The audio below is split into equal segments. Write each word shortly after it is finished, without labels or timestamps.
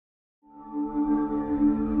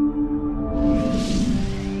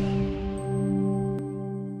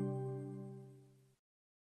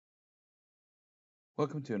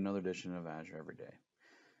Welcome to another edition of Azure Every Day.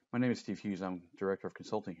 My name is Steve Hughes. I'm Director of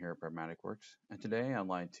Consulting here at Pragmatic Works, and today I'd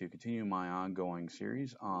like to continue my ongoing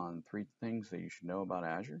series on 3 things that you should know about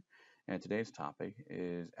Azure. And today's topic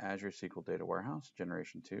is Azure SQL Data Warehouse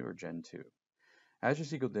Generation 2 or Gen 2. Azure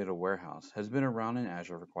SQL Data Warehouse has been around in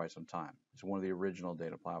Azure for quite some time. It's one of the original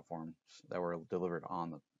data platforms that were delivered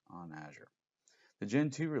on Azure. The Gen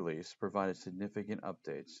 2 release provided significant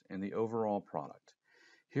updates in the overall product.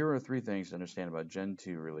 Here are 3 things to understand about Gen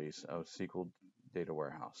 2 release of SQL Data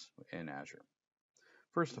Warehouse in Azure.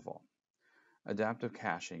 First of all, adaptive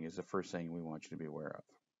caching is the first thing we want you to be aware of.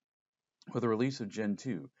 With the release of Gen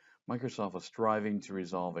 2, Microsoft was striving to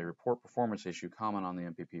resolve a report performance issue common on the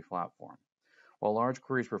MPP platform. While large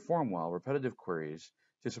queries perform well, repetitive queries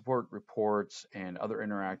to support reports and other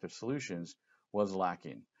interactive solutions was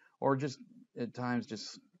lacking, or just at times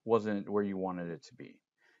just wasn't where you wanted it to be.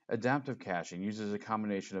 Adaptive caching uses a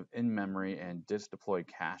combination of in-memory and disk-deployed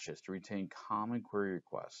caches to retain common query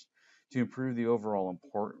requests to improve the overall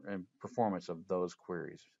performance of those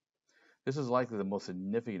queries. This is likely the most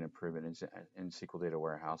significant improvement in SQL Data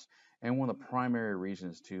Warehouse and one of the primary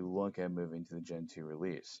reasons to look at moving to the Gen 2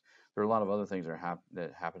 release. There are a lot of other things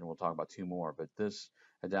that happen. We'll talk about 2 more, but this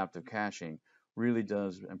adaptive caching really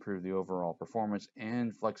does improve the overall performance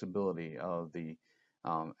and flexibility of the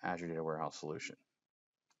Azure Data Warehouse solution.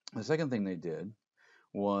 The second thing they did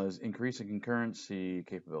was increase the concurrency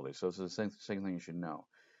capability. So this is the second thing you should know.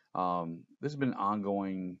 This has been an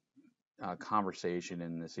ongoing conversation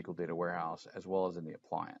in the SQL Data Warehouse as well as in the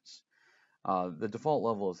appliance. The default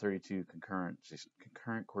level is 32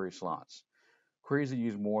 concurrent query slots. Queries that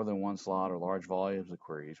use more than one slot or large volumes of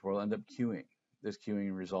queries will end up queuing. This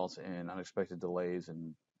queuing results in unexpected delays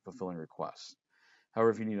in fulfilling requests. However,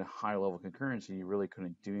 if you need a high level of concurrency, you really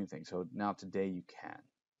couldn't do anything. So now today you can.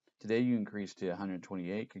 Today you increase to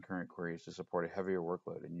 128 concurrent queries to support a heavier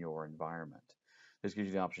workload in your environment. This gives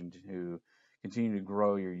you the option to continue to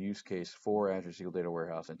grow your use case for Azure SQL Data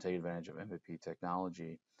Warehouse and take advantage of MVP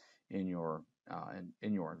technology in your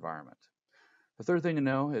environment. The third thing to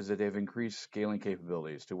know is that they've increased scaling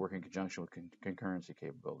capabilities to work in conjunction with concurrency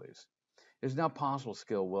capabilities. It is now possible to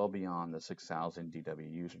scale well beyond the 6,000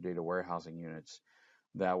 DWUs or data warehousing units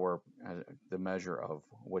that were the measure of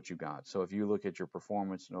what you got. So if you look at your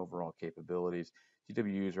performance and overall capabilities,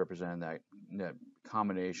 DWUs represent that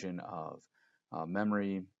combination of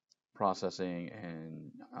memory, processing,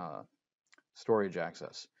 and storage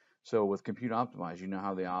access. So with Compute Optimized, you now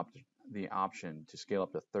have the option to scale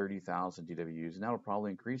up to 30,000 DWUs, and that'll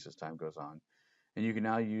probably increase as time goes on. And you can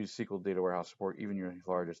now use SQL Data Warehouse support even your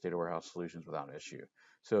largest data warehouse solutions without issue.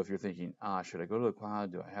 So if you're thinking, should I go to the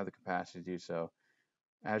cloud? Do I have the capacity to do so?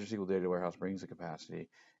 Azure SQL Data Warehouse brings the capacity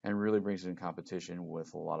and really brings it in competition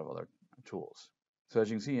with a lot of other tools. So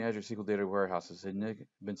as you can see, Azure SQL Data Warehouse has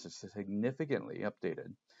been significantly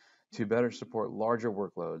updated to better support larger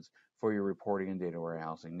workloads for your reporting and data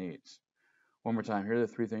warehousing needs. One more time, here are the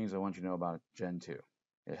 3 things I want you to know about Gen 2.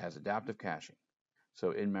 It has adaptive caching,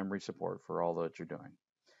 so in-memory support for all that you're doing.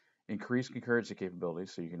 Increased concurrency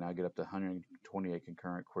capabilities, so you can now get up to 128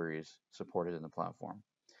 concurrent queries supported in the platform.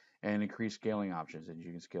 And increased scaling options, and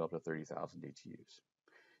you can scale up to 30,000 DTUs.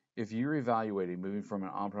 If you're evaluating moving from an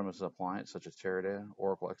on-premise appliance such as Teradata,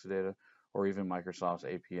 Oracle Exadata, or even Microsoft's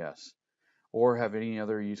APS, or have any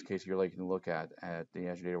other use case you're liking to look at the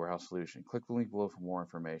Azure Data Warehouse solution, click the link below for more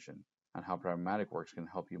information on how Pragmatic Works can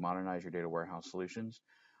help you modernize your data warehouse solutions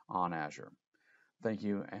on Azure. Thank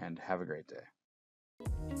you and have a great day.